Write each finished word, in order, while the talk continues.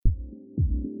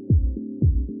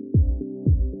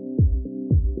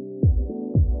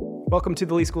Welcome to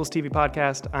the Lee Schools TV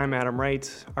podcast. I'm Adam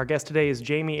Wright. Our guest today is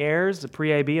Jamie Ayers, a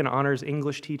pre-IB and honors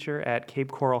English teacher at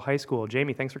Cape Coral High School.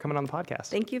 Jamie, thanks for coming on the podcast.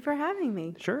 Thank you for having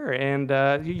me. Sure, and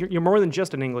you're more than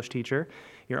just an English teacher.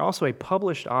 You're also a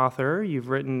published author. You've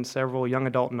written several young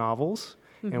adult novels,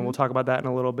 and we'll talk about that in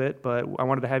a little bit, but I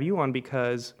wanted to have you on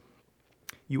because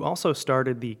you also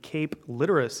started the Cape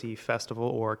Literacy Festival,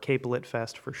 or Cape Lit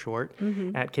Fest for short,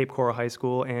 at Cape Coral High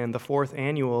School, and the fourth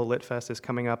annual Lit Fest is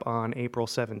coming up on April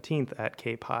 17th at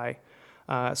Cape High.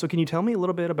 So can you tell me a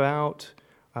little bit about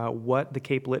what the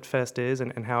Cape Lit Fest is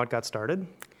and how it got started?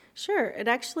 Sure. It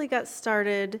actually got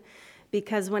started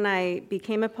because when I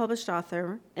became a published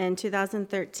author in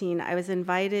 2013, I was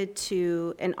invited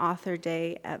to an author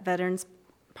day at Veterans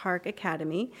Park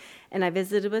Academy, and I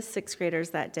visited with sixth graders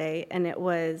that day, and it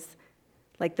was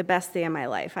like the best day of my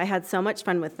life. I had so much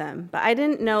fun with them, but I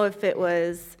didn't know if it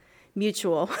was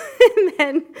mutual. And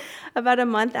then about a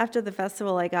month after the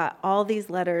festival, I got all these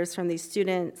letters from these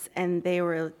students, and they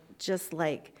were just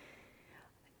like,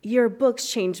 "Your books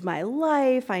changed my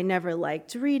life. I never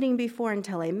liked reading before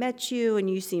until I met you, and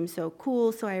you seem so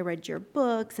cool, so I read your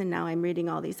books, and now I'm reading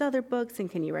all these other books, and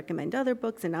can you recommend other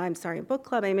books, and now I'm starting a book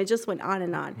club." I mean, it just went on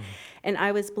and on. And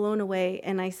I was blown away,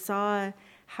 and I saw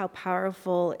how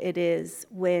powerful it is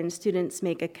when students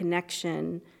make a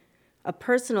connection, a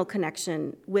personal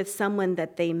connection with someone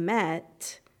that they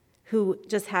met who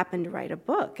just happened to write a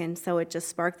book. And so it just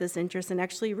sparked this interest in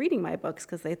actually reading my books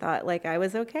because they thought like I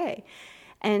was okay.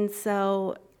 And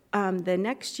so the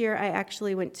next year, I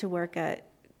actually went to work at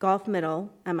Gulf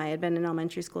Middle. I had been an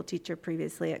elementary school teacher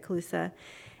previously at Calusa.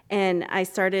 And I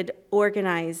started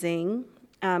organizing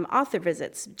author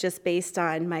visits just based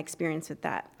on my experience with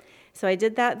that. So I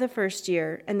did that the first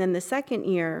year. And then the second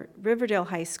year, Riverdale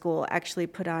High School actually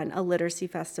put on a literacy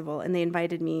festival, and they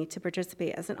invited me to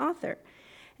participate as an author.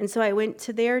 And so I went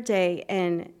to their day,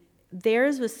 and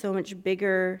theirs was so much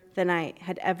bigger than I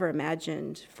had ever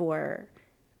imagined for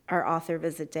our author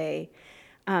visit day.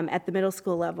 At the middle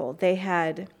school level, they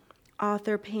had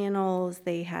author panels,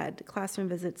 they had classroom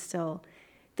visits still.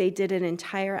 They did an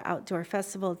entire outdoor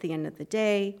festival at the end of the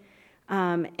day.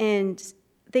 And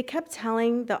they kept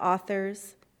telling the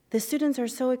authors, the students are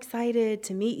so excited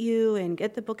to meet you and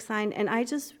get the book signed. And I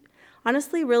just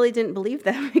honestly really didn't believe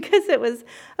them because it was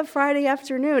a Friday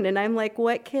afternoon. And I'm like,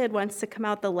 what kid wants to come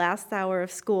out the last hour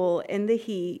of school in the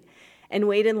heat and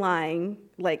wait in line,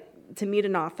 like, to meet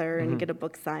an author and get a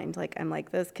book signed? Like, I'm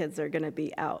like, those kids are going to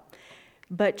be out.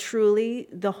 But truly,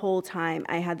 the whole time,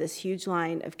 I had this huge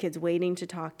line of kids waiting to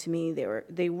talk to me.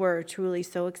 They were truly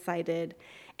so excited,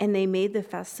 and they made the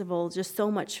festival just so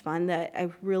much fun that I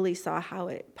really saw how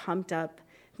it pumped up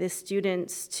the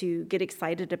students to get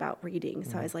excited about reading.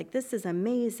 So I was like, this is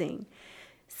amazing.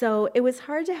 So it was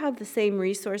hard to have the same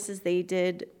resources they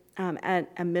did at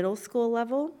a middle school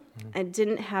level. I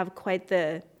didn't have quite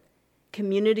the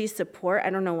community support. I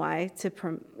don't know why, to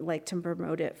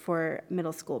promote it for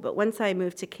middle school. But once I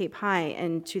moved to Cape High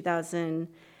in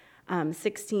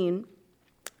 2016,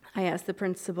 I asked the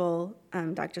principal,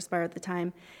 Dr. Spire at the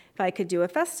time, if I could do a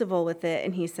festival with it,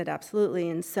 and he said absolutely.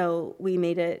 And so we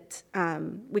made it,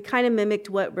 we kind of mimicked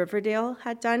what Riverdale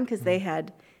had done because they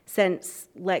had since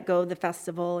let go of the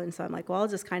festival. And so I'm like, well, I'll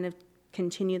just kind of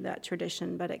continue that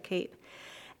tradition, but at Cape.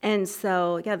 And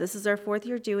so, yeah, this is our fourth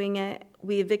year doing it.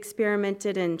 We've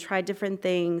experimented and tried different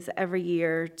things every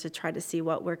year to try to see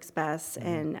what works best.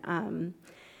 And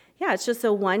yeah, it's just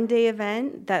a one-day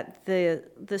event that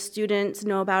the students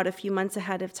know about a few months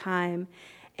ahead of time.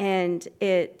 And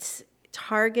it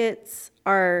targets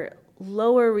our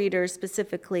lower readers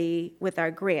specifically with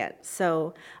our grants.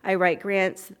 So I write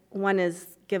grants. One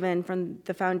is given from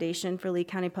the Foundation for Lee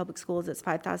County Public Schools. It's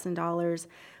 $5,000.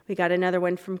 We got another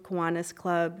one from Kiwanis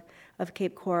Club of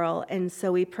Cape Coral. And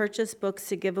so we purchase books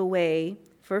to give away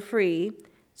for free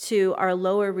to our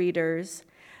lower readers.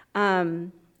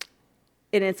 And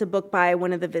it's a book by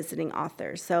one of the visiting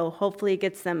authors. So hopefully it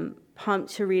gets them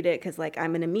pumped to read it because, like,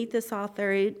 I'm going to meet this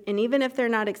author. And even if they're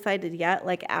not excited yet,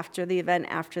 like after the event,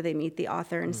 after they meet the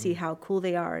author and see how cool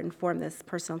they are and form this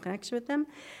personal connection with them,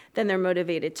 then they're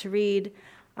motivated to read.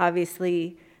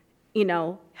 Obviously, you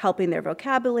know, helping their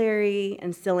vocabulary,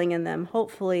 instilling in them,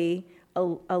 hopefully,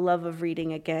 a love of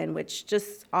reading again, which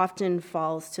just often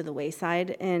falls to the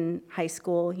wayside in high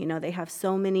school. You know, they have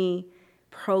so many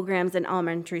programs in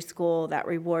elementary school that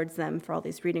rewards them for all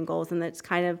these reading goals, and that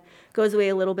kind of goes away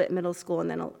a little bit in middle school and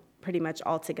then pretty much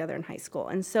all together in high school.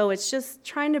 And so it's just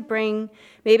trying to bring,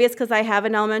 maybe it's because I have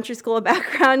an elementary school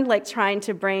background, like trying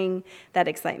to bring that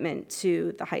excitement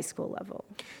to the high school level.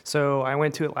 So I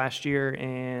went to it last year,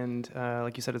 and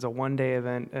like you said, it's a one-day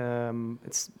event.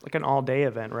 It's like an all-day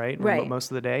event, right? Right.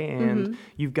 Most of the day, and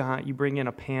you bring in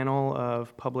a panel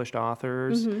of published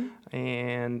authors,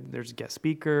 and there's guest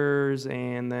speakers,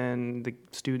 and then the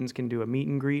students can do a meet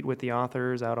and greet with the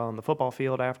authors out on the football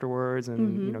field afterwards,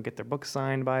 and get their books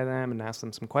signed by them and ask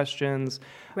them some questions.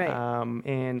 Right.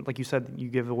 And like you said, you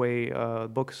give away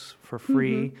books for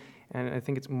free. And I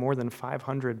think it's more than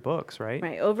 500 books, right?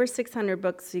 Right, over 600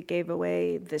 books we gave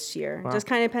away this year. Wow. Just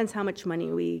kind of depends how much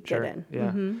money we Sure. get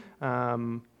in.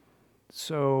 Yeah.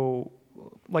 So,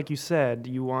 like you said,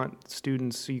 you want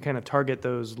students, so you kind of target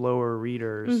those lower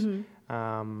readers.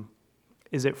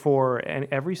 Is it for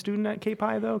every student at Cape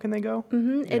High, though? Can they go?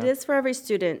 It is for every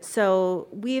student. So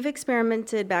we've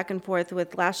experimented back and forth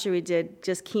with, last year we did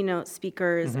just keynote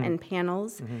speakers and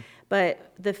panels,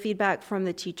 but the feedback from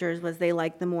the teachers was they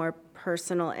liked the more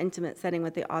personal, intimate setting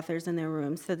with the authors in their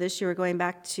rooms. So this year we're going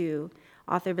back to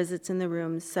author visits in the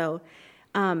rooms. So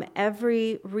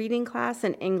every reading class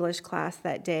and English class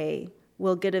that day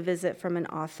will get a visit from an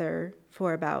author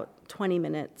for about 20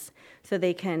 minutes so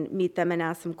they can meet them and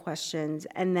ask them questions.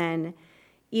 And then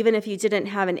even if you didn't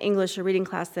have an English or reading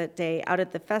class that day, out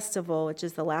at the festival, which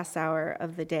is the last hour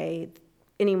of the day,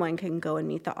 anyone can go and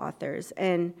meet the authors.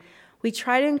 And we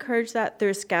try to encourage that through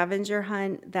a scavenger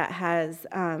hunt that has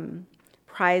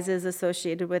prizes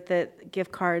associated with it,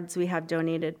 gift cards we have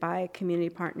donated by community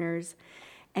partners.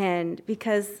 And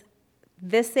because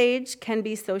this age can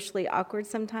be socially awkward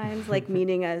sometimes, like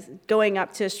going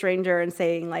up to a stranger and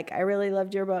saying, like, I really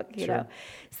loved your book, you know.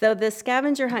 So the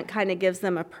scavenger hunt kind of gives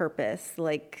them a purpose,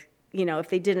 like, if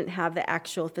they didn't have the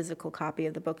actual physical copy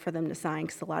of the book for them to sign,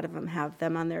 because a lot of them have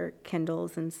them on their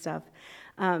Kindles and stuff,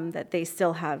 that they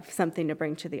still have something to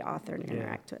bring to the author and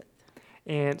interact with.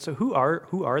 And so who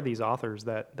are these authors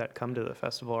that come to the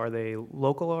festival? Are they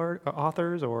local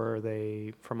authors, or are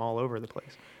they from all over the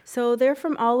place? So they're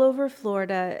from all over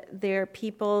Florida. They're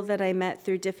people that I met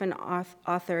through different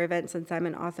author events, since I'm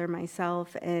an author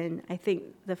myself. And I think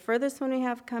the furthest one we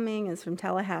have coming is from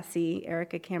Tallahassee,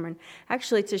 Erica Cameron.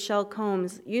 Actually, Tashelle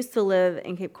Combs used to live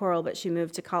in Cape Coral, but she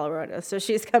moved to Colorado, so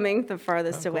she's coming the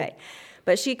farthest away.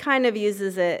 But she kind of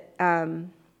uses it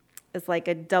as like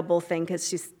a double thing, because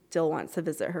she still wants to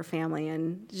visit her family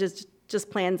and just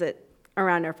plans it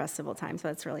around our festival time, so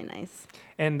that's really nice.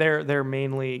 And they're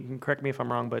mainly, correct me if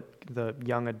I'm wrong, but the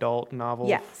young adult novel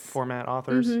format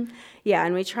authors? Yeah,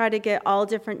 and we try to get all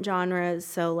different genres.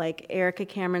 So like Erica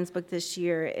Cameron's book this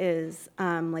year is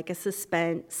like a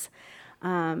suspense.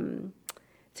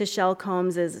 Tashelle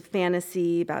Combs is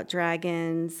fantasy about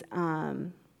dragons.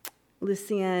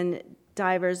 Lucienne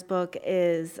Diver's book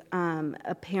is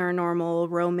a paranormal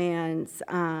romance.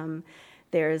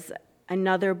 There's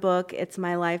another book, It's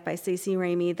My Life by Stacey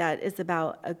Ramey, that is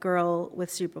about a girl with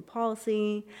cerebral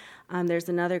palsy. There's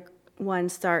another one,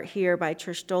 Start Here, by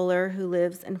Trish Doller, who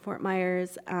lives in Fort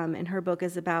Myers, and her book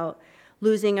is about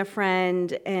losing a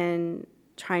friend and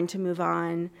trying to move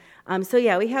on. So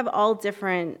yeah, we have all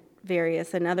different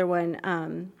various. Another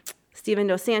one, Stephen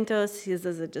Dos Santos, he is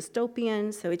a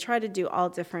dystopian, so we try to do all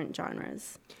different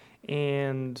genres.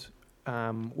 And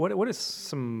what is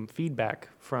some feedback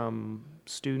from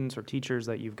students or teachers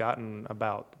that you've gotten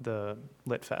about the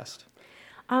Lit Fest?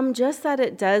 Just that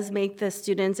it does make the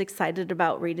students excited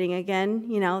about reading again,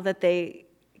 that they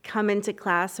come into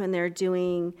class when they're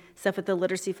doing stuff with the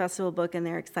Literacy Festival book and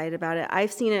they're excited about it.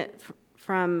 I've seen it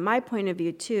from my point of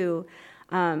view too.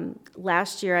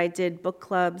 Last year I did book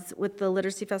clubs with the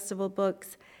Literacy Festival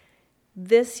books.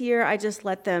 This year I just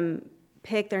let them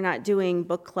pick. They're not doing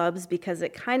book clubs because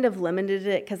it kind of limited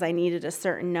it, because I needed a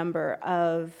certain number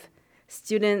of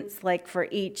students like for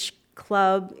each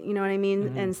club, you know what I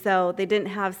mean? And so they didn't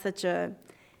have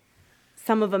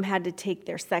some of them had to take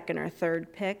their second or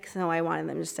third pick, so I wanted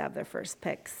them just to have their first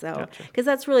pick. So, because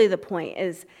that's really the point,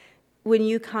 is when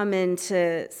you come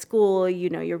into school,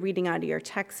 you're reading out of your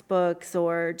textbooks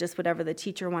or just whatever the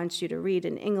teacher wants you to read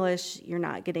in English. You're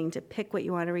not getting to pick what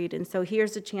you want to read. And so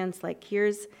here's a chance, like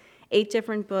here's 8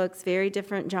 different books, very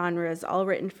different genres, all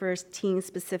written for teens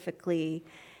specifically,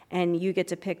 and you get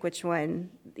to pick which one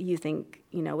you think,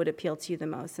 would appeal to you the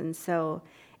most. And so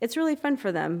it's really fun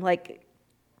for them, like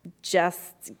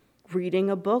just reading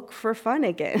a book for fun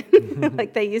again,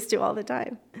 like they used to all the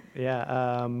time.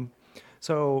 Yeah.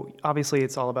 So obviously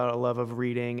it's all about a love of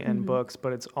reading and books,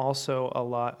 but it's also a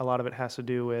lot of it has to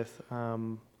do with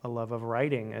a love of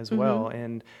writing as well.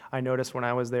 And I noticed when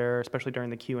I was there, especially during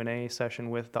the Q&A session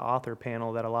with the author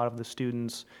panel, that a lot of the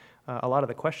students a lot of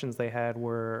the questions they had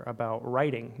were about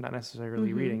writing, not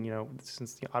necessarily reading. You know,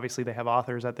 since obviously they have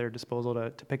authors at their disposal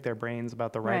to pick their brains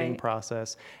about the writing Right.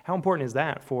 process. How important is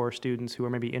that for students who are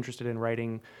maybe interested in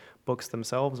writing books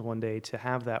themselves one day to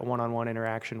have that one-on-one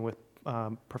interaction with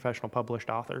professional published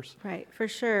authors? Right, for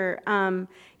sure.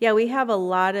 Yeah, we have a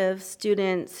lot of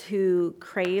students who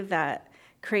crave that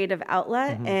creative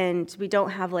outlet, and we don't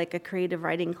have like a creative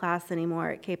writing class anymore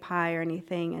at Cape High or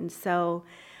anything. And so,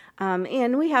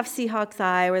 and we have Seahawks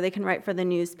Eye where they can write for the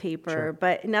newspaper, Sure.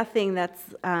 but nothing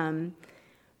that's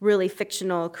really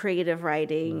fictional, creative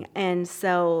writing. And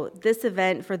so this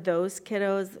event for those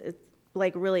kiddos is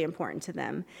like really important to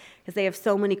them because they have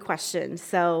so many questions.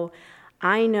 So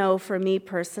I know for me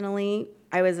personally,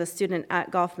 I was a student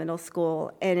at Gulf Middle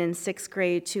School, and in 6th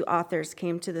grade, 2 authors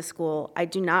came to the school. I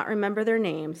do not remember their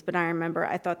names, but I remember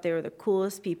I thought they were the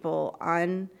coolest people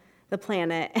on the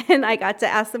planet, and I got to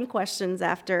ask them questions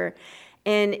after,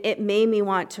 and it made me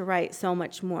want to write so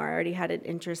much more. I already had an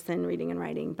interest in reading and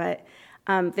writing, but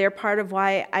they're part of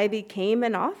why I became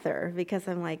an author, because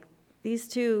I'm like, these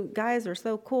 2 guys are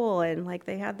so cool, and like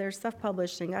they had their stuff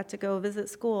published and got to go visit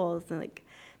schools, and like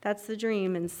that's the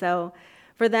dream. And so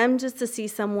for them just to see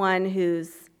someone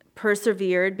who's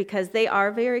persevered, because they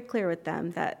are very clear with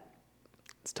them that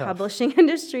It's tough. publishing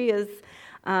industry is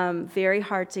very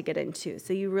hard to get into.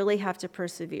 So you really have to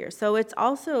persevere. So it's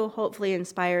also hopefully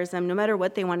inspires them, no matter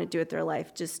what they want to do with their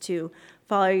life, just to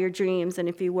follow your dreams. And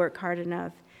if you work hard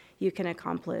enough, you can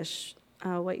accomplish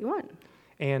what you want.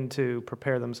 And to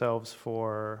prepare themselves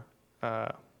for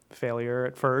failure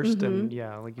at first, and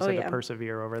like you said, to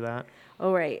persevere over that.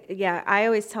 Oh, right. Yeah, I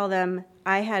always tell them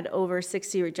I had over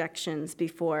 60 rejections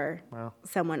before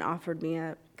someone offered me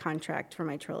a contract for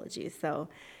my trilogy. So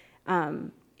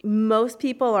most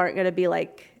people aren't going to be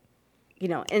like,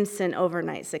 instant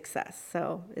overnight success.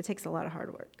 So it takes a lot of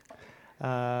hard work.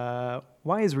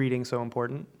 Why is reading so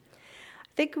important?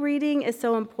 I think reading is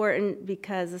so important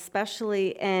because,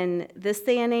 especially in this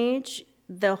day and age,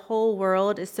 the whole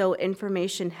world is so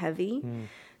information heavy.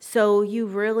 So you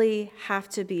really have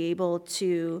to be able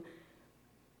to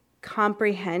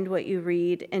comprehend what you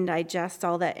read and digest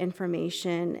all that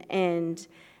information and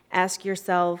ask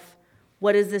yourself,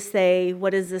 what does this say?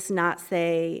 What does this not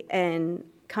say? And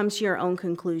come to your own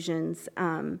conclusions.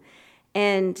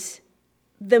 And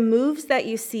the moves that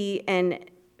you see in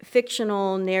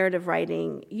fictional narrative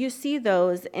writing, you see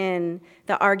those in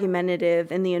the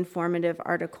argumentative and the informative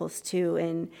articles too,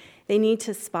 and they need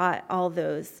to spot all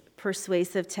those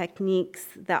persuasive techniques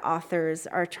that authors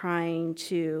are trying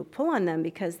to pull on them,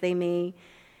 because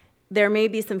there may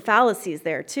be some fallacies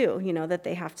there too, that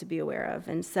they have to be aware of.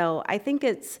 And so I think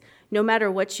it's, no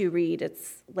matter what you read,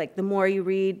 it's like the more you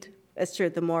read, it's true,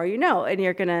 the more you know, and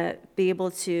you're going to be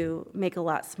able to make a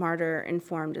lot smarter,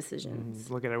 informed decisions.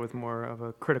 Look at it with more of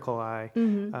a critical eye.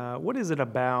 What is it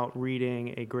about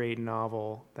reading a great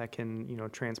novel that can,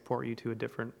 transport you to a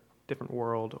different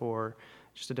world, or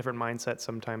just a different mindset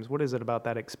sometimes? What is it about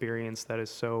that experience that is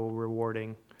so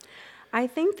rewarding? I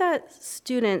think that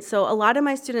so a lot of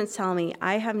my students tell me,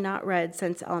 I have not read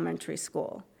since elementary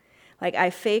school. Like,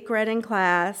 I fake read in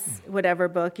class, whatever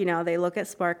book, they look at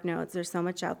Spark Notes. There's so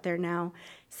much out there now.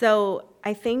 So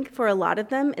I think for a lot of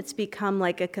them, it's become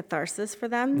like a catharsis for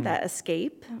them, that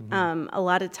escape. A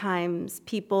lot of times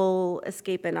people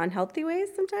escape in unhealthy ways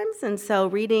sometimes. And so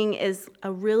reading is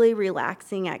a really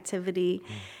relaxing activity.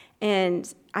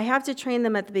 And I have to train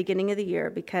them at the beginning of the year,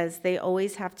 because they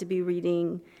always have to be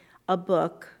reading a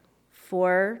book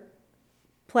for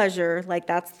pleasure. Like,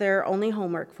 that's their only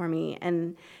homework for me.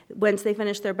 And once they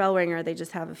finish their bell ringer, they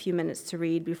just have a few minutes to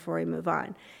read before we move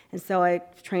on. And so I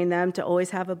train them to always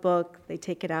have a book. They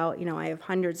take it out. I have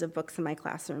hundreds of books in my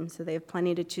classroom, so they have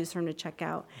plenty to choose from to check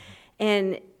out.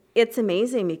 And it's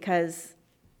amazing because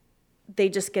they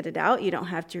just get it out. You don't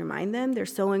have to remind them. They're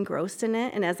so engrossed in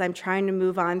it. And as I'm trying to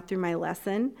move on through my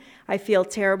lesson, I feel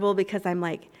terrible because I'm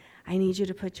like, I need you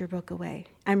to put your book away.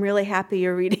 I'm really happy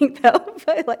you're reading, though,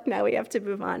 but now we have to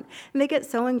move on. And they get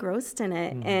so engrossed in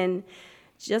it. And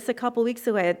just a couple weeks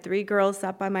ago, I had 3 girls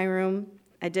stop by my room.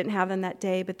 I didn't have them that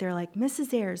day, but they're like,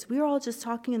 Mrs. Ayers, we were all just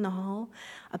talking in the hall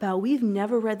about we've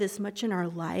never read this much in our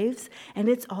lives, and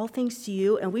it's all thanks to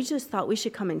you, and we just thought we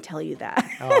should come and tell you that.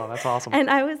 Oh, that's awesome. And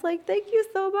I was like, thank you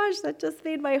so much. That just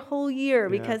made my whole year,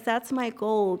 because that's my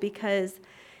goal, because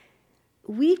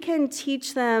we can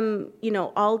teach them,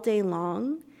 all day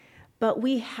long, but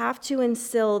we have to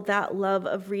instill that love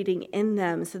of reading in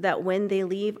them so that when they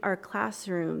leave our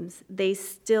classrooms, they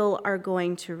still are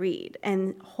going to read,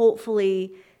 and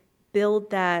hopefully build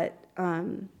that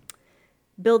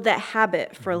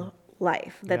habit for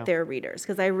life that Yeah. they're readers,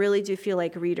 because I really do feel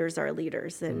like readers are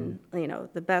leaders, and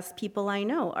the best people I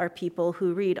know are people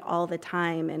who read all the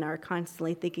time and are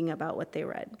constantly thinking about what they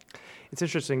read. It's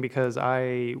interesting because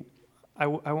I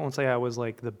won't say I was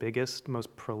like the biggest,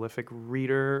 most prolific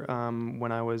reader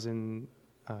when I was in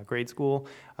grade school.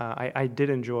 I did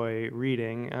enjoy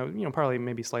reading, probably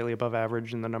maybe slightly above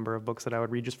average in the number of books that I would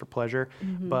read just for pleasure.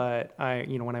 But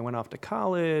when I went off to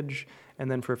college and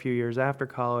then for a few years after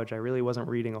college, I really wasn't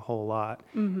reading a whole lot.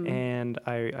 And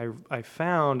I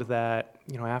found that,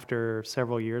 after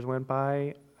several years went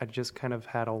by, I just kind of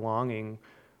had a longing.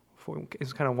 It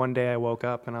was kind of one day I woke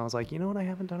up and I was like, you know what I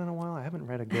haven't done in a while? I haven't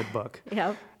read a good book.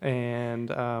 Yep. And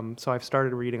so I've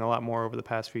started reading a lot more over the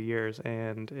past few years,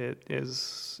 and it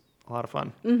is a lot of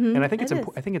fun. And I think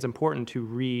I think it's important to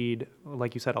read,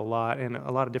 like you said, a lot, and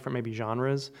a lot of different maybe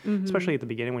genres, especially at the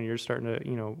beginning when you're starting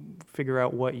to figure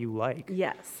out what you like.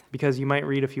 Yes. Because you might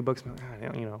read a few books,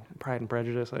 Pride and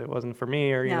Prejudice, it wasn't for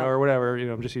me, or No. or whatever.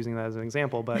 I'm just using that as an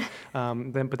example. But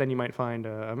then you might find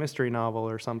a mystery novel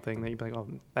or something that you'd be like, oh,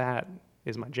 that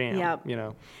is my jam. Yep. You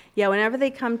know. Yeah, whenever they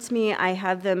come to me, I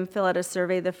have them fill out a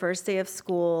survey the first day of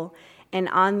school. And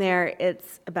on there,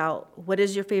 it's about what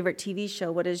is your favorite TV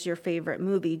show? What is your favorite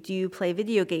movie? Do you play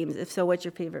video games? If so, what's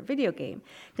your favorite video game?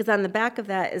 Because on the back of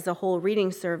that is a whole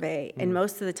reading survey. And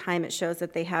most of the time it shows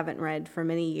that they haven't read for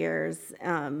many years.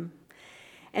 And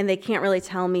they can't really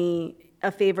tell me a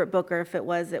favorite book, or if it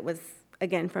was,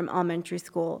 again, from elementary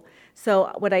school.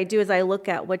 So what I do is I look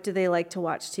at what do they like to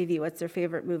watch TV? What's their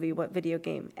favorite movie? What video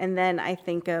game? And then I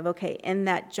think of, okay, in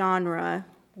that genre,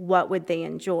 what would they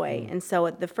enjoy? And so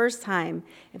the first time,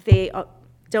 if they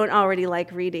don't already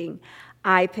like reading,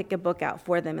 I pick a book out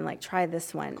for them and like, try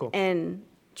this one. Cool. And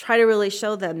try to really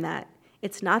show them that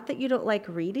it's not that you don't like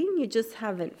reading, you just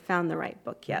haven't found the right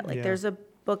book yet. Like there's a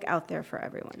book out there for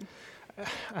everyone.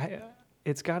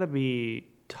 It's got to be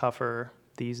tougher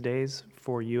these days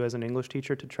for you as an English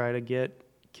teacher to try to get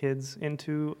kids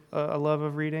into a love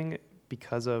of reading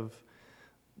because of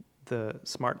the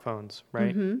smartphones,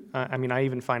 right? I mean, I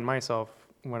even find myself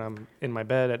when I'm in my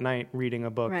bed at night reading a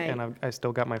book, Right. and I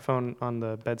still got my phone on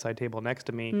the bedside table next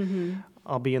to me.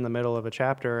 I'll be in the middle of a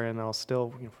chapter, and I'll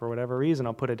still, for whatever reason,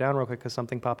 I'll put it down real quick because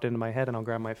something popped into my head, and I'll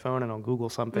grab my phone and I'll Google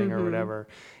something or whatever.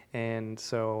 And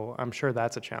so I'm sure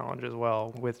that's a challenge as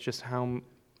well, with just how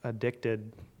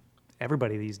addicted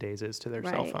everybody these days is to their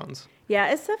cell Right. phones.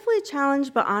 Yeah, it's definitely a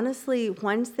challenge, but honestly,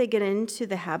 once they get into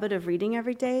the habit of reading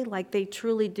every day, like they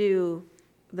truly do,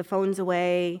 the phone's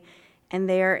away and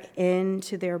they're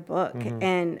into their book.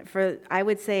 And I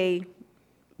would say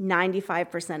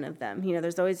 95% of them,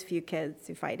 there's always a few kids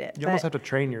who fight it. You almost have to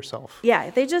train yourself. Yeah,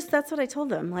 that's what I told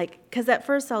them. Like, because at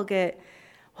first I'll get,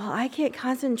 well, I can't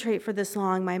concentrate for this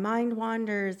long. My mind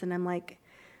wanders. And I'm like,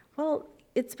 well,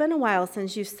 it's been a while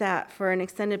since you sat for an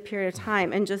extended period of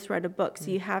time and just read a book.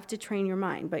 So you have to train your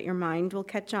mind, but your mind will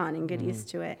catch on and get used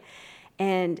to it.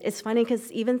 And it's funny because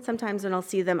even sometimes when I'll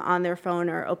see them on their phone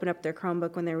or open up their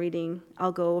Chromebook when they're reading,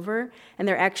 I'll go over and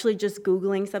they're actually just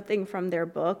Googling something from their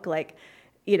book, like,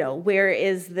 where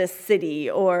is this city,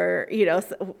 or,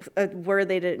 a word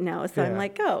they didn't know. So I'm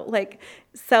like,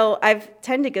 so I've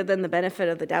tend to give them the benefit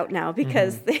of the doubt now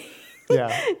because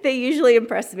they usually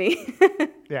impress me.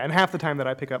 Yeah, and half the time that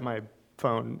I pick up my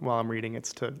phone while I'm reading,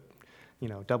 it's to,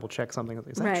 double check something.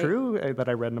 Is that Right. true that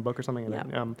I read in a book or something? And Yep.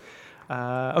 then,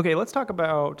 okay, let's talk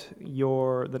about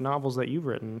the novels that you've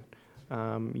written.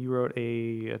 You wrote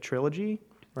a trilogy,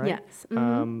 right? Yes.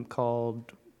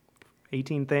 Called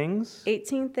 18 Things.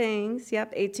 18 Things,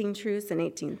 18 Truths and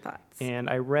 18 Thoughts. And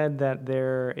I read that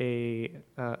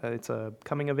it's a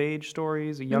coming of age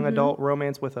stories, a young adult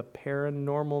romance with a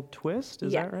paranormal twist.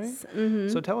 Is that right?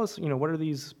 Yes. So tell us, what are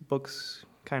these books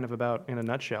kind of about in a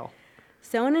nutshell?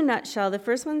 So in a nutshell, the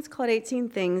first one's called 18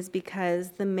 Things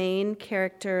because the main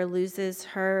character loses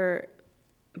her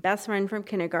best friend from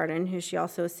kindergarten, who she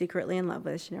also is secretly in love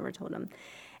with. She never told him.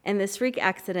 And this freak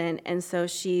accident, and so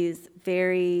she's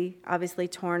very obviously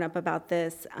torn up about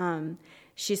this.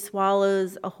 She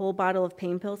swallows a whole bottle of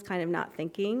pain pills, kind of not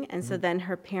thinking, and so then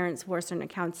her parents force her into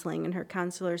counseling, and her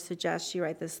counselor suggests she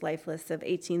write this life list of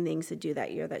 18 things to do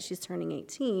that year that she's turning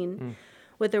 18,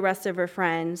 with the rest of her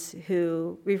friends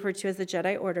who refer to as the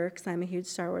Jedi Order, because I'm a huge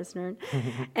Star Wars nerd.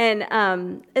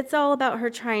 And it's all about her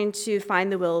trying to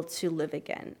find the will to live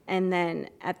again. And then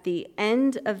at the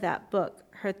end of that book,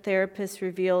 her therapist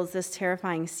reveals this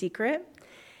terrifying secret.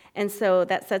 And so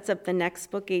that sets up the next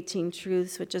book, 18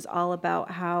 Truths, which is all about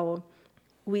how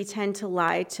we tend to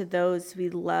lie to those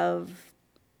we love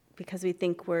because we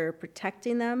think we're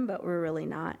protecting them, but we're really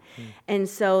not. And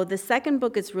so the second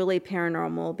book is really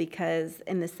paranormal because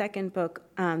in the second book,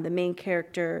 the main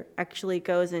character actually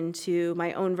goes into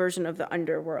my own version of the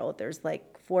underworld. There's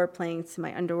like 4 planes to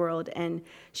my underworld, and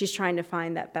she's trying to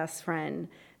find that best friend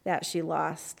that she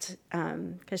lost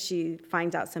because she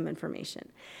finds out some information.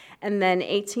 And then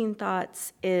 18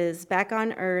 Thoughts is back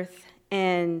on Earth,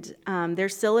 and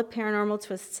there's still a paranormal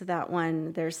twist to that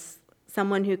one. There's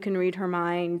someone who can read her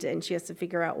mind, and she has to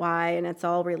figure out why, and it's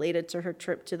all related to her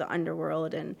trip to the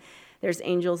underworld, and there's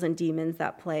angels and demons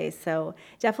that play. So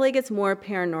definitely gets more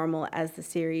paranormal as the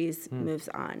series moves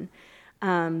on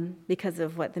because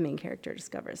of what the main character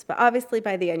discovers. But obviously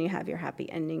by the end you have your happy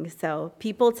ending. So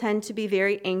people tend to be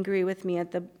very angry with me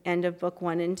at the end of book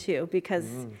 1 and 2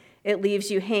 because it leaves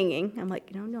you hanging. I'm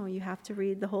like, no, you have to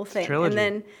read the whole thing. Trilogy. And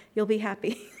then you'll be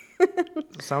happy.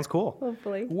 Sounds cool.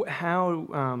 Hopefully. How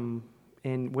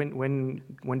and when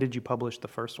did you publish the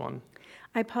first one?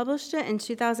 I published it in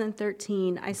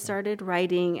 2013. I started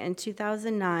writing in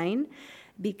 2009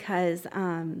 because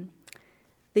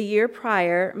the year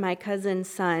prior, my cousin's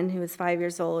son, who was 5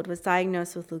 years old, was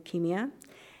diagnosed with leukemia.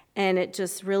 And it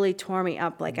just really tore me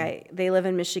up. Like they live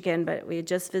in Michigan, but we had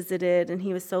just visited, and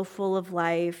he was so full of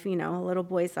life, little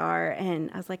boys are.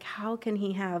 And I was like, how can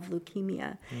he have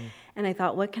leukemia? And I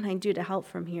thought, what can I do to help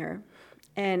from here?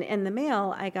 And in the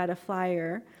mail, I got a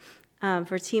flyer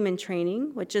for Team in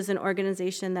Training, which is an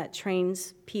organization that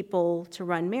trains people to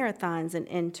run marathons, and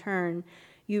in turn,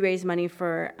 you raise money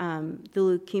for the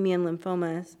Leukemia and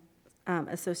Lymphoma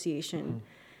Association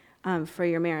for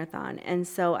your marathon. And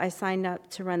so I signed up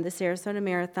to run the Sarasota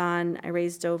Marathon. I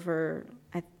raised over,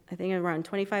 I think around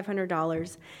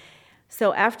 $2,500.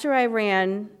 So after I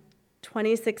ran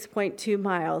 26.2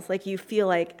 miles, like you feel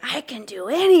like I can do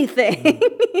anything,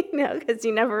 because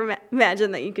you never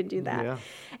imagine that you could do that. Yeah.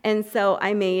 And so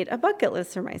I made a bucket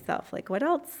list for myself. Like, what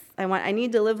else? I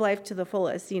need to live life to the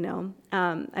fullest. I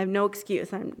have no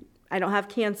excuse. I don't have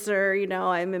cancer.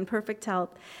 I'm in perfect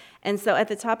health. And so at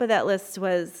the top of that list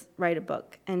was write a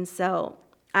book. And so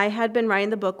I had been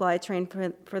writing the book while I trained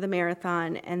for the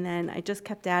marathon, and then I just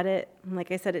kept at it. And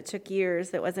like I said, it took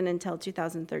years. It wasn't until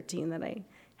 2013 that I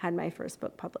had my first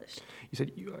book published. You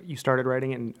said you started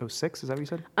writing in 2006. Is that what you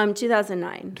said?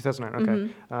 2009.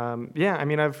 2009. Okay. Yeah. I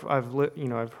mean, I've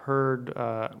heard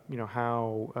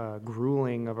how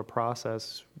grueling of a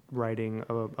process writing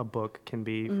a book can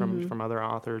be from other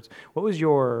authors. What was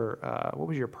your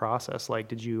process like?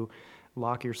 Did you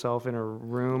lock yourself in a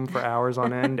room for hours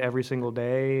on end every single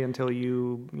day until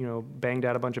you banged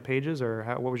out a bunch of pages, or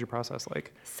what was your process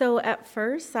like? So at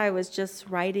first, I was just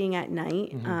writing at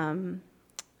night.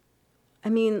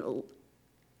 It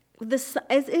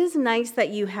is nice that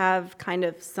you have kind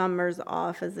of summers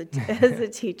off as a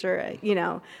teacher. I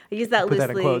use that Put loosely. that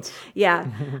in quotes. Yeah.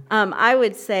 I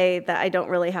would say that I don't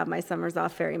really have my summers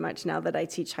off very much now that I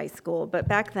teach high school. But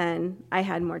back then, I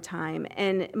had more time.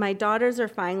 And my daughters are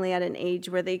finally at an age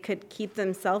where they could keep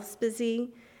themselves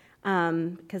busy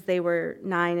because they were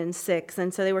 9 and 6.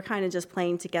 And so they were kind of just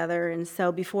playing together. And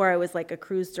so before I was like a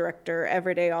cruise director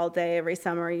every day, all day, every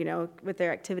summer, with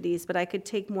their activities. But I could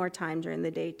take more time during the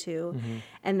day too.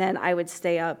 And then I would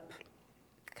stay up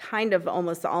kind of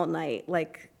almost all night,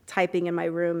 like typing in my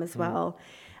room as well,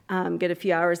 get a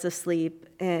few hours of sleep.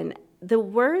 And the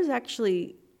words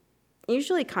actually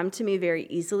usually come to me very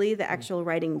easily, the actual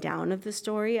writing down of the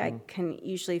story. I can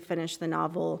usually finish the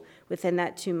novel within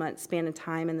that 2-month span of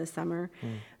time in the summer.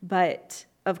 But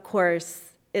of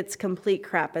course, it's complete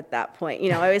crap at that point.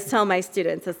 I always tell my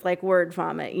students, it's like word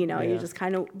vomit. You just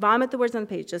kind of vomit the words on the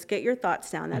page. Just get your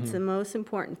thoughts down. That's the most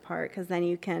important part, because then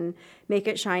you can make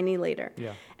it shiny later.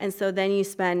 Yeah. And so then you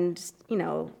spend,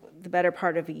 the better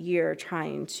part of a year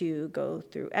trying to go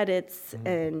through edits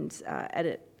and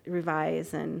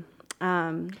revise and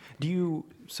Do you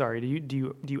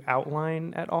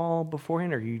outline at all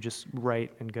beforehand, or you just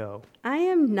write and go? I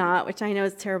am not, which I know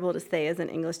is terrible to say as an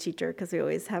English teacher, because we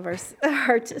always have our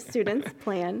students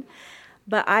plan.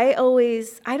 But I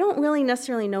don't really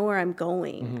necessarily know where I'm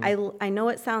going. I know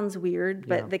it sounds weird,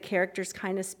 but the characters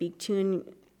kind of speak to you in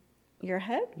your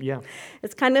head. Yeah.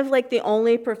 It's kind of like the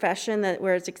only profession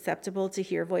where it's acceptable to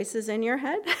hear voices in your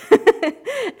head.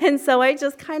 And so I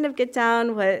just kind of get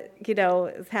down what,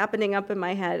 is happening up in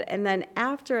my head. And then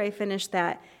after I finish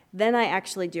that, then I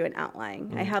actually do an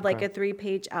outline. I have like a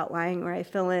 3-page outline where I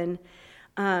fill in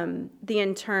the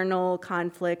internal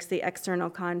conflicts, the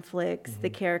external conflicts, the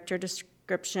character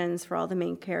descriptions for all the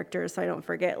main characters, so I don't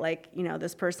forget, like,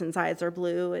 this person's eyes are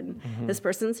blue and this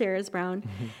person's hair is brown.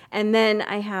 And then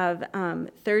I have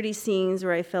 30 scenes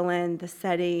where I fill in the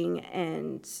setting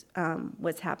and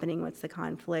what's happening, what's the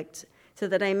conflict, so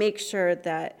that I make sure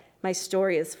that my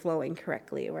story is flowing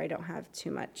correctly, where I don't have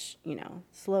too much,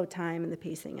 slow time and the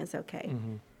pacing is okay.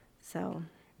 So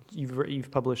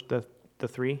You've published the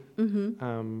 3.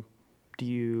 Do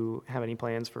you have any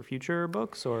plans for future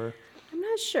books, or? I'm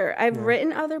not sure. I've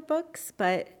written other books,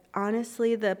 but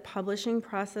honestly, the publishing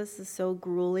process is so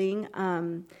grueling.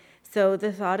 So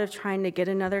the thought of trying to get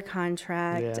another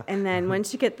contract, and then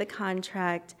once you get the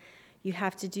contract, you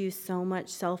have to do so much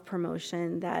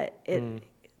self-promotion that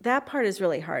that part is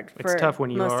really hard for most authors. It's tough when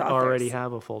you already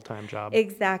have a full-time job.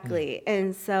 Exactly.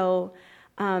 And so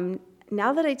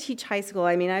now that I teach high school,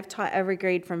 I've taught every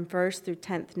grade from 1st through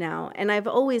 10th now, and I've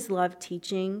always loved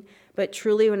teaching, but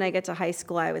truly when I get to high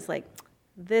school, I was like,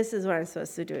 this is what I'm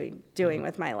supposed to be doing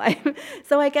with my life.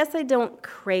 So I guess I don't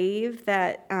crave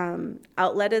that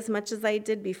outlet as much as I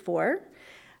did before,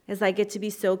 as I get to be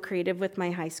so creative with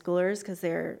my high schoolers because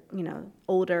they're,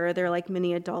 older, they're like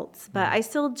mini adults, but I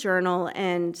still journal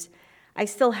and I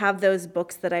still have those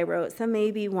books that I wrote. So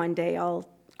maybe one day I'll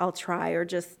try, or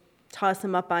just toss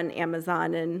them up on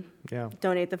Amazon and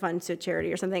donate the funds to a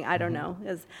charity or something. I don't know,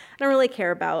 because I don't really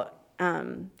care about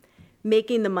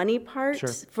making the money part. Sure.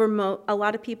 For a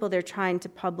lot of people, they're trying to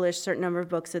publish a certain number of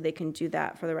books so they can do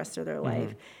that for the rest of their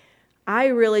life. I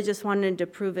really just wanted to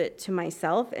prove it to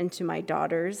myself and to my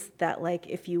daughters that, like,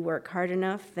 if you work hard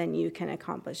enough, then you can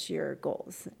accomplish your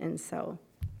goals. And so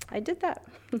I did that.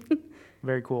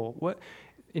 Very cool. What,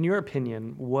 in your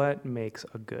opinion, what makes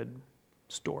a good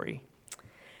story?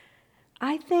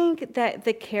 I think that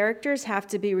the characters have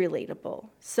to be relatable.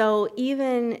 So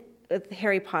even with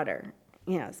Harry Potter,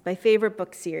 it's my favorite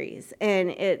book series, and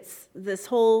it's this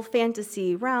whole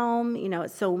fantasy realm,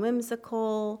 it's so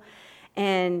whimsical,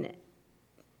 and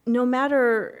no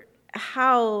matter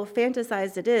how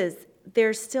fantasized it is,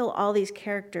 there's still all these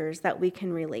characters that we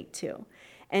can relate to.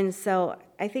 And so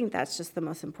I think that's just the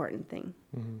most important thing.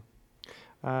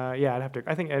 I'd have to.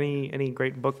 I think any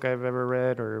great book I've ever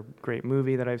read or great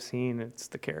movie that I've seen, it's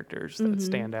the characters that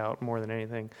stand out more than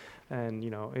anything. And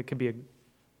it could be a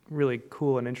really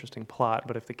cool and interesting plot,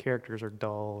 but if the characters are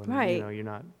dull and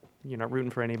you're not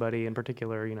rooting for anybody in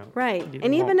particular, Right.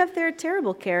 And even if they're a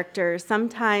terrible character,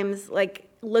 sometimes, like,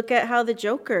 look at how the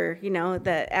Joker,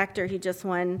 the actor, he just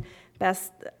won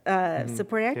Best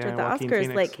Supporting Actor at the Joaquin Oscars.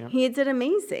 Phoenix, he did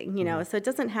amazing, so it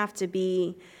doesn't have to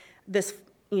be this,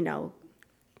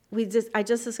 I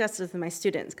just discussed this with my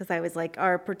students because I was like,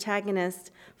 our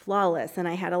protagonist flawless, and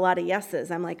I had a lot of yeses.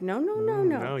 I'm like, no.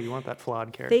 No, you want that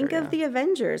flawed character. Think of the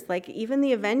Avengers. Like, even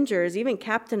the Avengers, even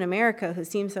Captain America, who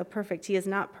seems so perfect, he is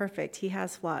not perfect. He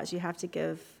has flaws. You have to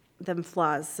give them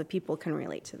flaws so people can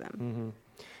relate to them.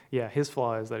 Yeah, his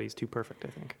flaw is that he's too perfect, I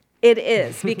think. It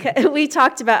is, because we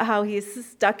talked about how he's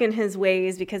stuck in his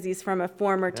ways because he's from a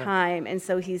former time, and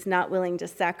so he's not willing to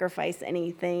sacrifice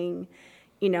anything,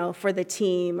 for the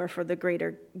team or for the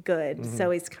greater good. So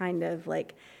he's kind of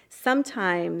like,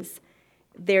 sometimes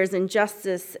there's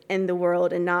injustice in the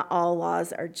world and not all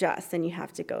laws are just, and you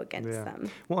have to go against them.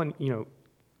 Well, and,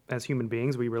 as human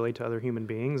beings, we relate to other human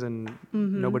beings, and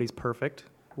nobody's perfect.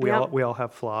 We all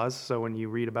have flaws. So when you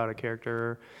read about a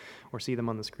character or see them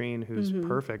on the screen who's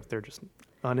perfect, they're just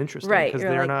uninteresting because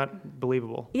they're not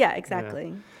believable. Yeah,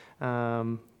 exactly.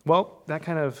 Well, that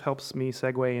kind of helps me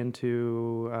segue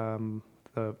into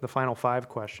the final 5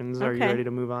 questions. Are you ready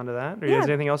to move on to that? Or is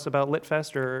there anything else about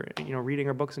LitFest or reading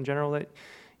or books in general that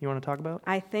you want to talk about?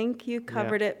 I think you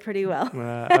covered it pretty well.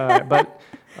 But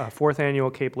 4th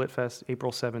annual Cape Lit Fest,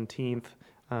 April 17th.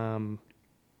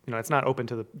 It's not open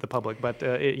to the public, but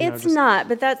it's not.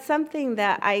 But that's something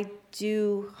that I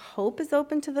do hope is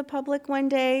open to the public one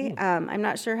day. I'm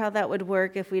not sure how that would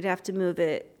work, if we'd have to move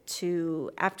it to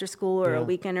after school or a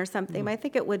weekend or something. But I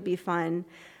think it would be fun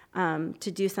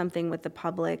to do something with the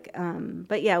public.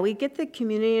 But yeah, we get the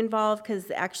community involved because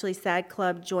actually SAD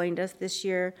Club joined us this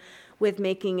year with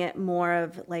making it more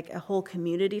of like a whole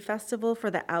community festival for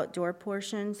the outdoor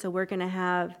portion. So we're going to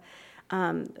have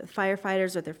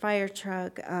firefighters with their fire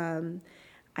truck.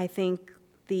 I think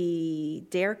the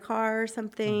Dare car or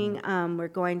something. We're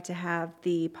going to have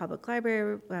the public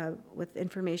library with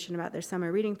information about their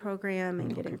summer reading program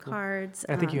and getting cards.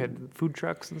 I think you had food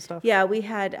trucks and stuff. Yeah, we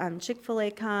had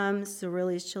Chick-fil-A come,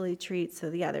 Cerulli's Chili Treats.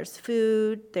 So yeah, there's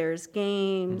food, there's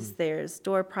games, there's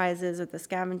door prizes with the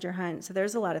scavenger hunt. So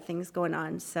there's a lot of things going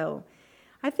on. So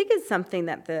I think it's something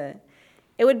that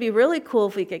it would be really cool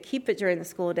if we could keep it during the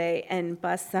school day and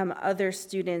bus some other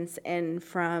students in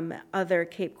from other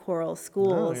Cape Coral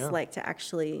schools, yeah. like to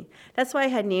actually, that's why I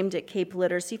had named it Cape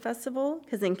Literacy Festival,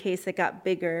 because in case it got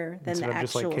bigger than Instead the of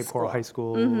just actual like Cape Coral High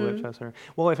School.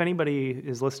 Well, if anybody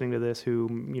is listening to this who,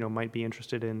 might be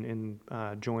interested in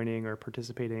joining or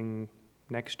participating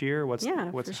next year, for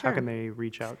how sure. can they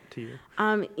reach out to you?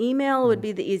 Email would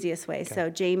be the easiest way. So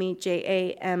Jamie,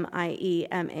 JAMIEMA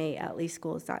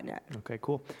 @leeschools.net. Okay,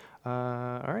 cool.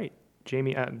 All right,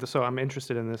 Jamie. So I'm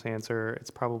interested in this answer. It's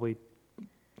probably,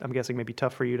 I'm guessing, maybe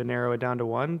tough for you to narrow it down to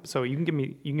one. So you can give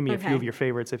me a few of your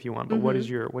favorites if you want. But what's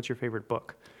your favorite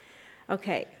book?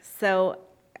 Okay, so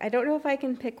I don't know if I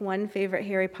can pick one favorite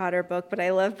Harry Potter book, but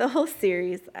I love the whole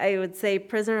series. I would say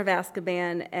Prisoner of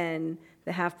Azkaban and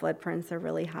The Half-Blood Prince are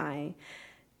really high.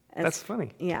 That's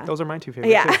funny. Yeah. Those are my two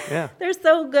favorites. Yeah, Too. Yeah. they're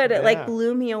so good. It Yeah.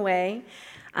 blew me away.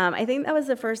 I think that was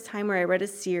the first time where I read a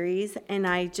series, and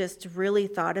I just really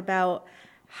thought about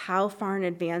how far in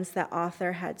advance that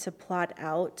author had to plot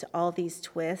out all these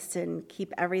twists and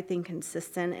keep everything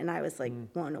consistent, and I was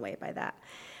blown away by that.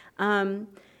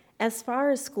 As far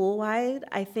as school-wide,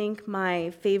 I think my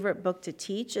favorite book to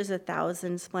teach is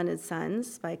 1,000 Splendid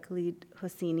Suns by Khalid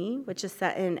Hosseini, which is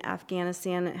set in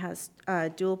Afghanistan. It has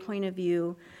a dual point of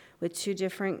view with two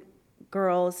different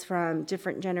girls from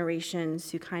different generations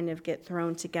who kind of get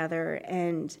thrown together,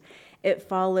 and it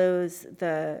follows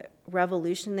the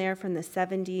revolution there from the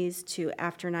 70s to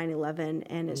after 9/11,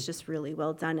 and it's just really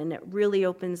well done, and it really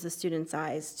opens the students'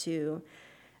 eyes to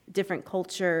different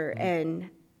culture and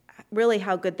really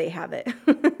how good they have it.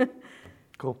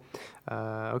 Cool.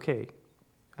 Okay.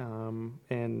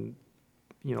 And,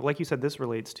 like you said, this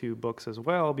relates to books as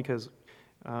well, because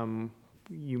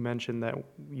you mentioned that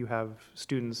you have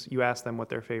students, you ask them what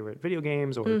their favorite video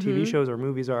games or TV shows or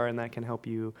movies are, and that can help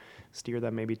you steer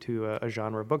them maybe to a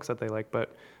genre of books that they like.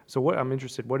 But so I'm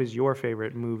interested, what is your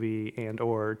favorite movie and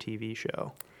or TV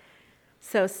show?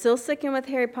 So still sticking with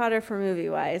Harry Potter for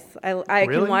movie-wise. I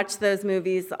Really? can watch those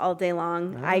movies all day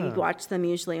long. I watch them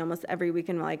usually almost every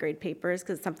weekend while I grade papers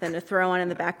because it's something to throw on in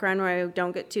the background where I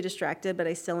don't get too distracted, but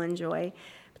I still enjoy.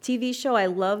 TV show, I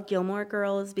love Gilmore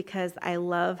Girls because I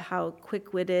love how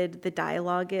quick-witted the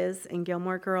dialogue is in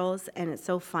Gilmore Girls, and it's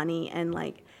so funny, and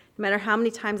no matter how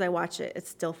many times I watch it, it's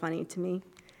still funny to me.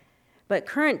 But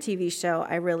current TV show,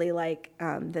 I really like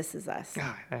This Is Us.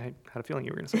 God, I had a feeling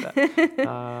you were going to say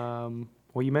that.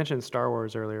 Well, you mentioned Star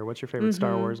Wars earlier. What's your favorite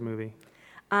Star Wars movie?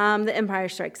 The Empire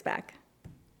Strikes Back.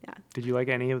 Yeah. Did you like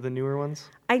any of the newer ones?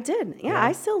 I did. Yeah,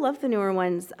 I still love the newer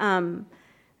ones.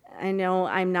 I know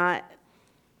I'm not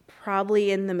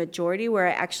probably in the majority where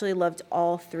I actually loved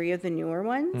all three of the newer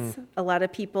ones. A lot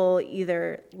of people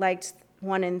either liked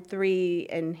 1 and 3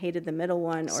 and hated the middle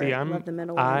one, or loved the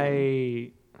middle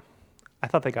one. I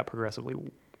thought they got progressively.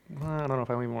 Well, I don't know if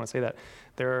I even want to say that.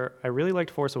 I really liked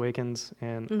Force Awakens,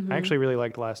 and I actually really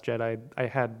liked Last Jedi. I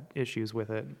had issues with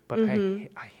it, but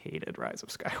I hated Rise of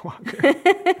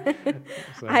Skywalker.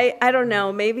 So. I don't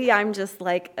know. Maybe I'm just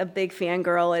like a big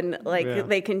fangirl, and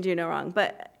they can do no wrong.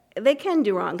 But they can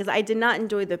do wrong because I did not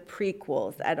enjoy the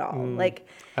prequels at all.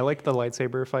 I liked the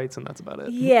lightsaber fights, and that's about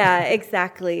it. Yeah,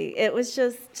 exactly. It was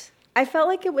just, I felt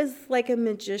like it was like a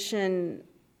magician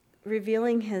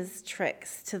revealing his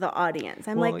tricks to the audience.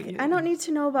 I don't need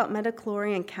to know about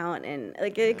midichlorian count, and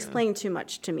it explained too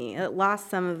much to me. It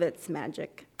lost some of its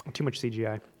magic. Too much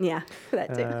CGI. Yeah,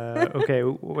 that too. Okay,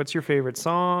 what's your favorite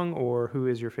song, or who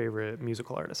is your favorite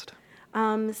musical artist?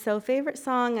 So favorite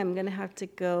song, I'm going to have to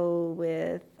go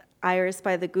with Iris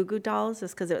by the Goo Goo Dolls,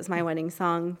 just because it was my wedding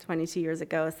song 22 years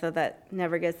ago, so that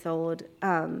never gets old.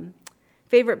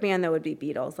 Favorite band, though, would be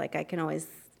Beatles. I can always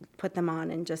put them on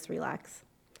and just relax.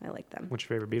 I like them. What's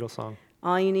your favorite Beatles song?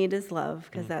 All You Need Is Love,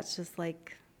 because that's just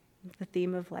like the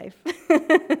theme of life.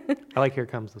 I like Here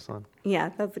Comes the Sun. Yeah,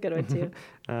 that's a good one too.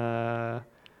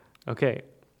 Okay.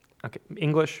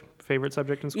 English, favorite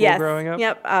subject in school growing up?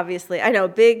 Yep, obviously. I know,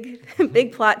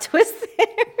 big plot twist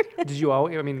there. Did you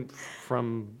always,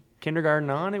 from kindergarten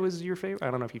on, it was your favorite?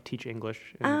 I don't know if you teach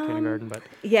English in kindergarten, but...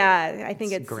 Yeah, I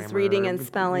think it's grammar, reading and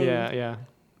spelling. Yeah.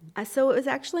 So it was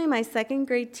actually my second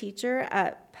grade teacher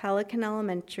at Pelican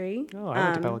Elementary. Oh, I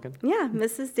went to Pelican. Yeah,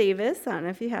 Mrs. Davis. I don't know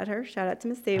if you had her. Shout out to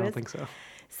Miss Davis. I don't think so.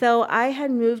 So I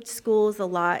had moved schools a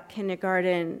lot,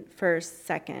 kindergarten, first,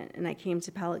 second, and I came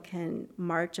to Pelican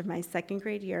March of my second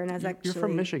grade year, and I was You're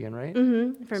from Michigan, right?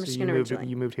 Mm-hmm, from Michigan originally.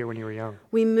 You moved here when you were young.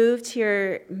 We moved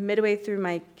here midway through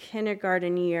my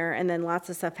kindergarten year, and then lots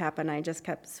of stuff happened. I just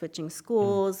kept switching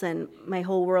schools, and my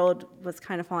whole world was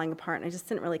kind of falling apart, and I just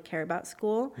didn't really care about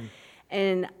school.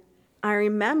 And I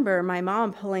remember my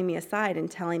mom pulling me aside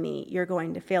and telling me, "You're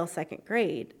going to fail second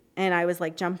grade." and I was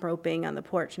like jump roping on the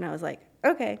porch, and I was like,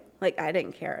 okay, like I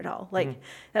didn't care at all. Like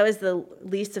that was the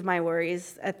least of my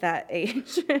worries at that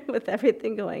age with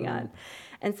everything going on.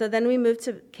 And so then we moved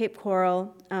to Cape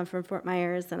Coral from Fort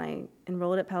Myers, and I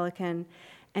enrolled at Pelican.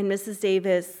 And Mrs.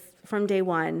 Davis, from day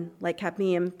one, like kept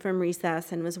me in from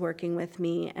recess and was working with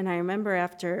me. And I remember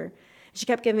she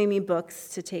kept giving me books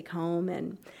to take home.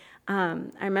 And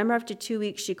I remember after 2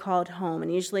 weeks, she called home.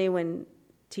 And usually when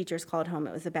teachers called home,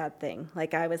 it was a bad thing.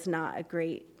 Like I was not a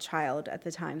great child at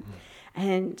the time.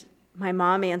 And my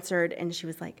mom answered, and she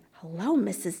was like, hello,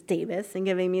 Mrs. Davis, and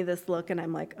giving me this look. And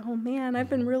I'm like, oh, man, I've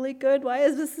been really good. Why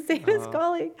is Mrs. Davis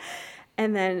calling?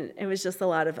 And then it was just a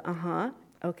lot of,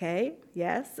 okay,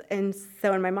 yes. And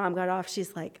so when my mom got off,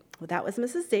 she's like, well, that was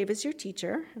Mrs. Davis, your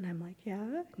teacher. And I'm like,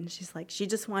 yeah. And she's like, she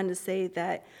just wanted to say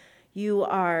that you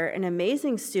are an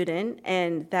amazing student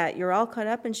and that you're all caught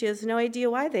up, and she has no idea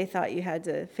why they thought you had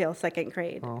to fail second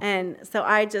grade. And so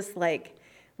I just like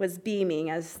was beaming,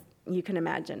 as you can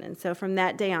imagine. And so from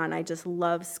that day on, I just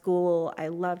loved school. I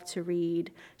loved to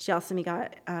read. She also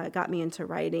got me into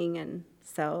writing. And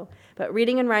so, but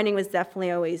reading and writing was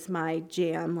definitely always my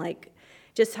jam, like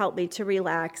just helped me to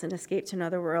relax and escape to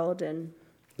another world and,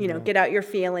 get out your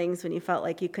feelings when you felt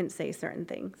like you couldn't say certain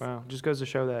things. Wow. Just goes to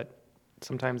show that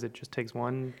sometimes it just takes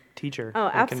one teacher Oh,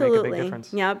 that absolutely. can make a big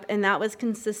difference. Yep. And that was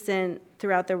consistent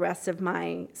throughout the rest of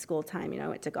my school time. I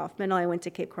went to Gulf Middle, I went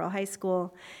to Cape Coral High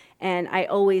School, and I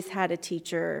always had a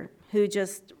teacher who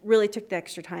just really took the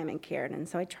extra time and cared. And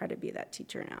so I try to be that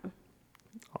teacher now.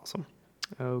 Awesome.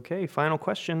 Okay, final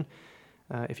question.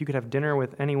 If you could have dinner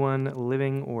with anyone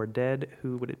living or dead,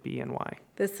 who would it be and why?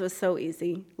 This was so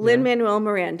easy. Lin-Manuel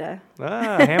Miranda.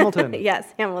 Hamilton.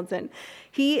 Yes, Hamilton.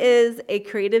 He is a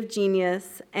creative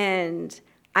genius, and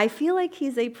I feel like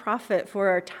he's a prophet for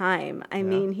our time. I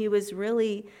mean,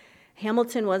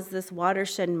 Hamilton was this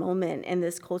watershed moment in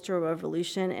this cultural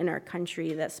revolution in our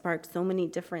country that sparked so many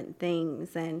different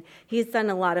things. And he's done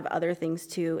a lot of other things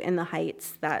too in the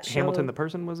Heights that show. Hamilton the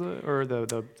person was or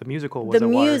the musical was the a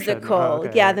watershed? musical,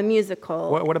 okay. yeah, the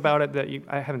musical. What about it that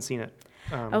I haven't seen it?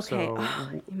 Okay, So,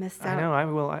 you missed out. I know. I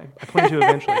will. I plan to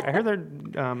eventually. I heard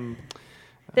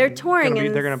They're touring.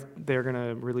 They're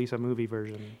gonna release a movie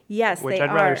version. Yes, which they I'd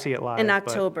are rather see it live in but-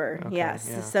 October. okay, Yes.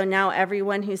 yeah. So now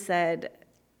everyone who said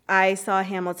I saw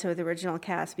Hamilton with the original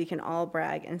cast, we can all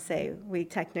brag and say we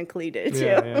technically did too.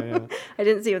 Yeah. I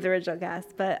didn't see it with the original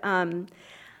cast, but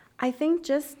I think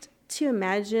just to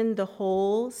imagine the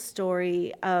whole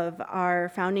story of our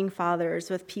founding fathers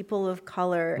with people of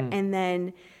color, and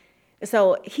then.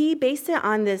 So he based it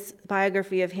on this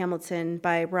biography of Hamilton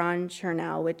by Ron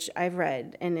Chernow, which I've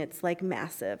read, and it's like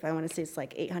massive. I want to say it's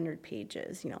like 800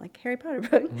 pages, like Harry Potter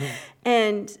book.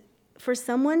 And for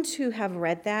someone to have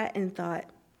read that and thought,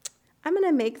 I'm going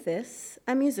to make this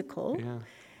a musical,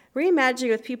 reimagine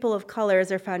with people of color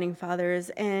as our founding fathers,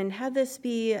 and have this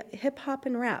be hip hop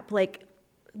and rap. Like,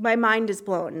 my mind is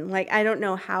blown. Like, I don't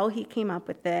know how he came up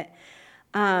with it.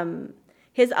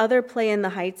 His other play In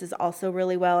the Heights is also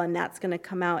really well, and that's going to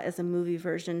come out as a movie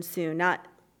version soon. Not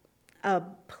a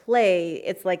play,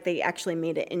 it's like they actually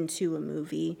made it into a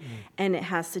movie, and it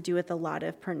has to do with a lot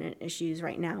of pertinent issues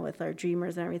right now with our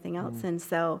dreamers and everything else. And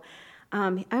so, I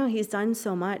don't know, he's done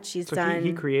so much. He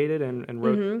created and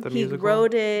wrote the musical? He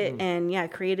wrote it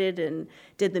and, created and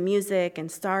did the music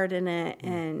and starred in it,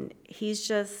 and he's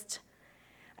just,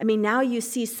 now you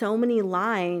see so many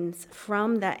lines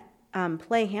from that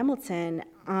play Hamilton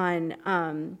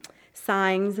on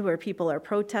signs where people are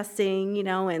protesting,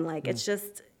 and it's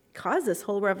just caused this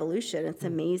whole revolution. It's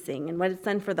amazing. And what it's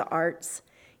done for the arts,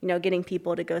 getting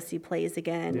people to go see plays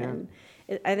again.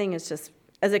 And I think it's just,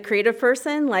 as a creative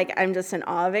person, I'm just in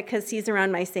awe of it because he's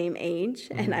around my same age.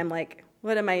 And I'm like,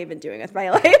 what am I even doing with my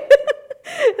life?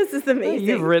 This is amazing.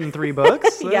 You've written 3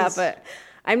 books. Yeah, but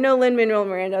I'm no Lin-Manuel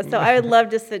Miranda, so I would love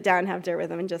to sit down and have dinner with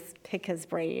him and just pick his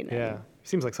brain. Yeah. He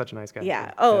seems like such a nice guy.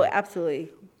 Yeah. Oh, absolutely.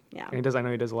 Yeah. And I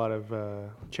know he does a lot of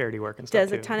charity work and stuff.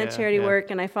 Does a ton of charity work,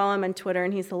 and I follow him on Twitter,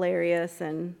 and he's hilarious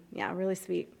and really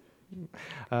sweet.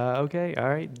 Okay. All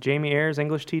right. Jamie Ayers,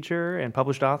 English teacher and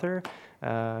published author,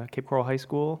 Cape Coral High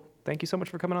School. Thank you so much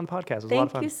for coming on the podcast. It was a lot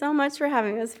of fun. Thank you so much for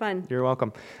having me. It was fun. You're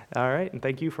welcome. All right. And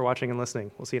thank you for watching and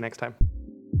listening. We'll see you next time.